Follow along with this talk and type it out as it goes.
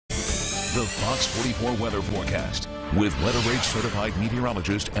The Fox 44 weather forecast with WeatherBreak certified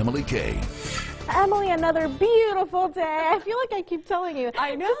meteorologist Emily Kay. Emily, another beautiful day. I feel like I keep telling you.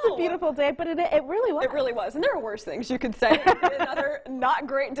 I know. It's a beautiful day, but it really was. It really was. And there are worse things you could say. Another not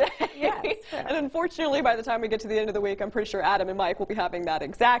great day. Yes. And unfortunately, by the time we get to the end of the week, I'm pretty sure Adam and Mike will be having that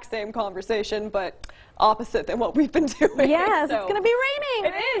exact same conversation, but opposite than what we've been doing. Yes, So, it's going to be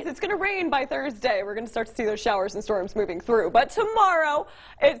raining. it is. It's going to rain by Thursday. We're going to start to see those showers and storms moving through. But tomorrow,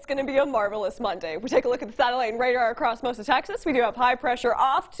 it's going to be a marvelous Monday. We take a look at the satellite and radar across most of Texas. We do have high pressure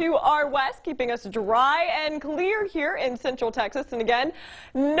off to our west, keeping us dry and clear here in central Texas. And again,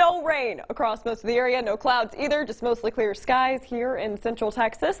 no rain across most of the area. No clouds either. Just mostly clear skies here in central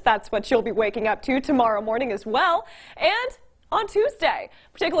Texas. That's what you'll be waking up to tomorrow morning as well. And on Tuesday,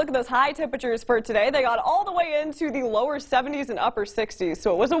 we take a look at those high temperatures for today. They got all the way into the lower 70s and upper 60s,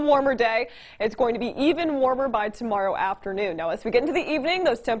 so it was a warmer day. It's going to be even warmer by tomorrow afternoon. Now, as we get into the evening,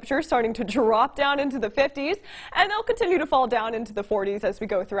 those temperatures starting to drop down into the 50s, and they'll continue to fall down into the 40s as we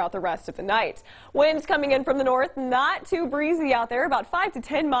go throughout the rest of the night. Winds coming in from the north, not too breezy out there, about 5 to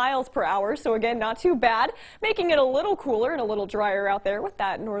 10 miles per hour, so again, not too bad, making it a little cooler and a little drier out there with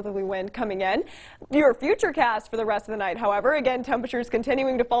that northerly wind coming in. Your futurecast for the rest of the night, however, again, temperatures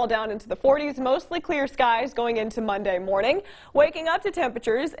continuing to fall down into the 40s, mostly clear skies going into Monday morning, waking up to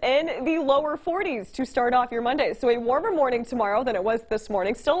temperatures in the lower 40s to start off your Monday. So a warmer morning tomorrow than it was this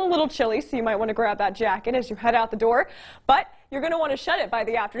morning. Still a little chilly, so you might want to grab that jacket as you head out the door, but you're going to want to shut it by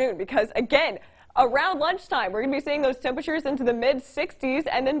the afternoon because, again, around lunchtime, we're going to be seeing those temperatures into the mid-60s,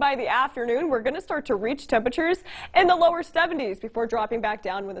 and then by the afternoon, we're going to start to reach temperatures in the lower 70s before dropping back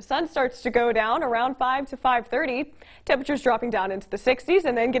down when the sun starts to go down around 5 to 5:30. Temperatures dropping down into the 60s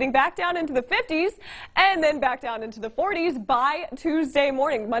and then getting back down into the 50s and then back down into the 40s by Tuesday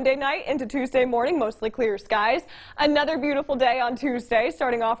morning. Monday night into Tuesday morning, mostly clear skies. Another beautiful day on Tuesday,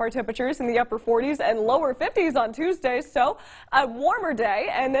 starting off our temperatures in the upper 40s and lower 50s on Tuesday. So a warmer day,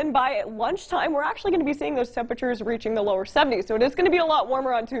 and then by lunchtime, we're actually going to be seeing those temperatures reaching the lower 70s. So it is going to be a lot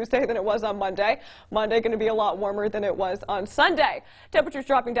warmer on Tuesday than it was on Monday. Monday going to be a lot warmer than it was on Sunday. Temperatures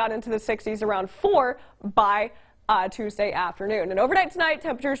dropping down into the 60s around 4 by Tuesday afternoon. And overnight tonight,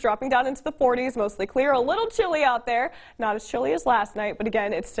 temperatures dropping down into the 40s, mostly clear, a little chilly out there. Not as chilly as last night, but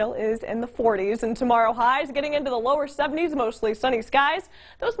again, it still is in the 40s. And tomorrow, highs getting into the lower 70s, mostly sunny skies.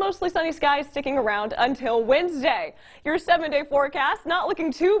 Those mostly sunny skies sticking around until Wednesday. Your 7-day forecast, not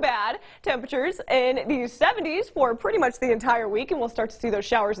looking too bad. Temperatures in the 70s for pretty much the entire week, and we'll start to see those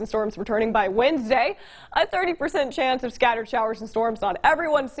showers and storms returning by Wednesday. A 30% chance of scattered showers and storms. Not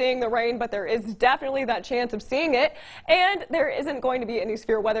everyone seeing the rain, but there is definitely that chance of seeing it. And there isn't going to be any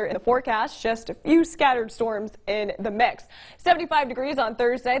severe weather in the forecast, just a few scattered storms in the mix. 75 degrees on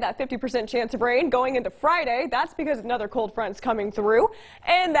Thursday, that 50% chance of rain going into Friday. That's because another cold front's coming through,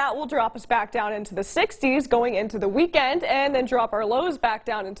 and that will drop us back down into the 60s going into the weekend, and then drop our lows back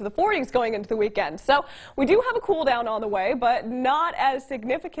down into the 40s going into the weekend. So we do have a cool down on the way, but not as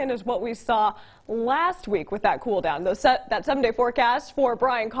significant as what we saw last week with that cool down. That 7-day forecast for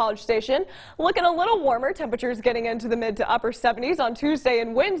Bryan College Station looking a little warmer. Temperatures getting into the mid to upper 70s on Tuesday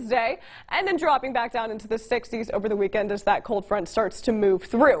and Wednesday, and then dropping back down into the 60s over the weekend as that cold front starts to move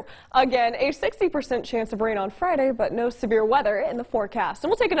through. Again, a 60% chance of rain on Friday, but no severe weather in the forecast.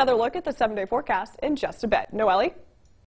 And we'll take another look at the 7-day forecast in just a bit. Noelle?